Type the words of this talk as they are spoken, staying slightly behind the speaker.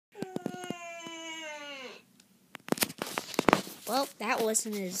Well, that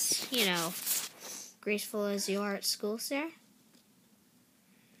wasn't as, graceful as you are at school, Sarah.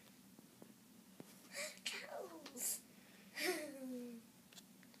 Cows.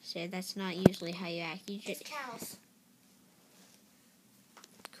 So that's not usually how you act. It's cows.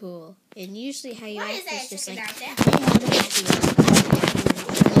 Cool. And usually how you Why act is just like, out there?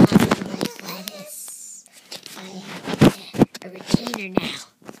 I have a retainer now.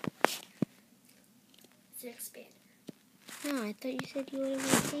 It's an expander. No, I thought you said you wanted a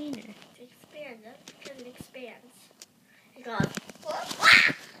retainer. It expands. That's because it expands. It goes.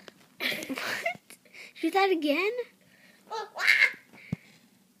 What? Do that again?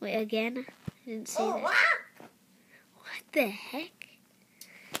 Wait, again? I didn't see that. What the heck?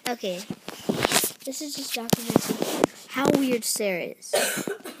 Okay. This is just documenting how weird Sarah is.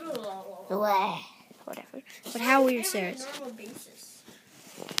 Whatever. But how weird Sarah is. On a normal basis.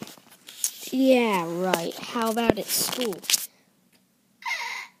 Yeah, right. How about at school?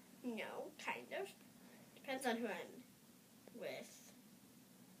 No, kind of. Depends on who I'm with.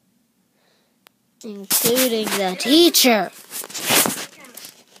 Including the teacher.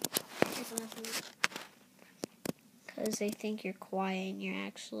 Because they think you're quiet and you're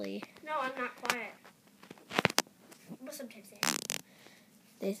actually... No, I'm not quiet. But sometimes I am.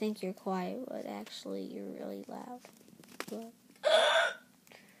 They think you're quiet, but actually you're really loud. But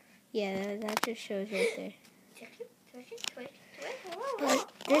yeah, that just shows right there.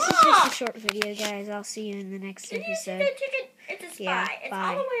 But this is just a short video, guys. I'll see you in the next episode. Did you see the ticket? It's a spy. Yeah, it's bye.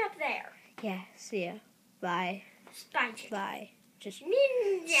 all the way up there. Yeah, see ya. Bye. Spy chicken. Bye. Just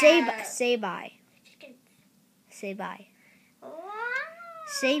Ninja. say bye. Chicken. Say bye. Wow.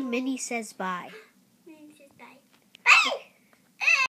 Say Minnie says bye.